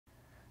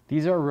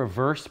These are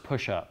reverse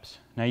push-ups.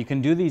 Now you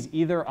can do these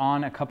either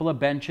on a couple of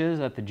benches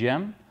at the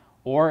gym,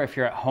 or if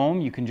you're at home,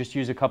 you can just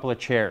use a couple of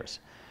chairs.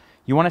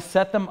 You want to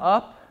set them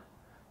up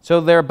so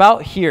they're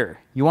about here.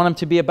 You want them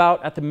to be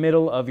about at the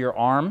middle of your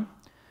arm.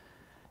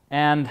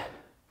 And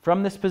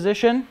from this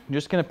position, you're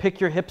just going to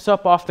pick your hips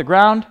up off the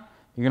ground.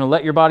 You're going to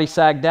let your body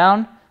sag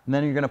down, and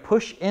then you're going to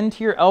push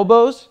into your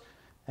elbows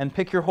and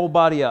pick your whole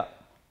body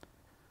up.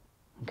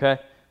 Okay?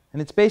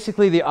 And it's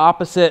basically the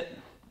opposite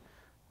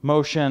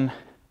motion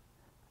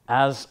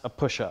as a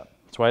push-up.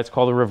 That's why it's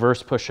called a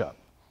reverse push-up.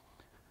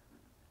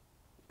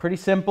 Pretty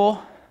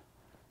simple.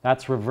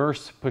 That's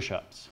reverse push-ups.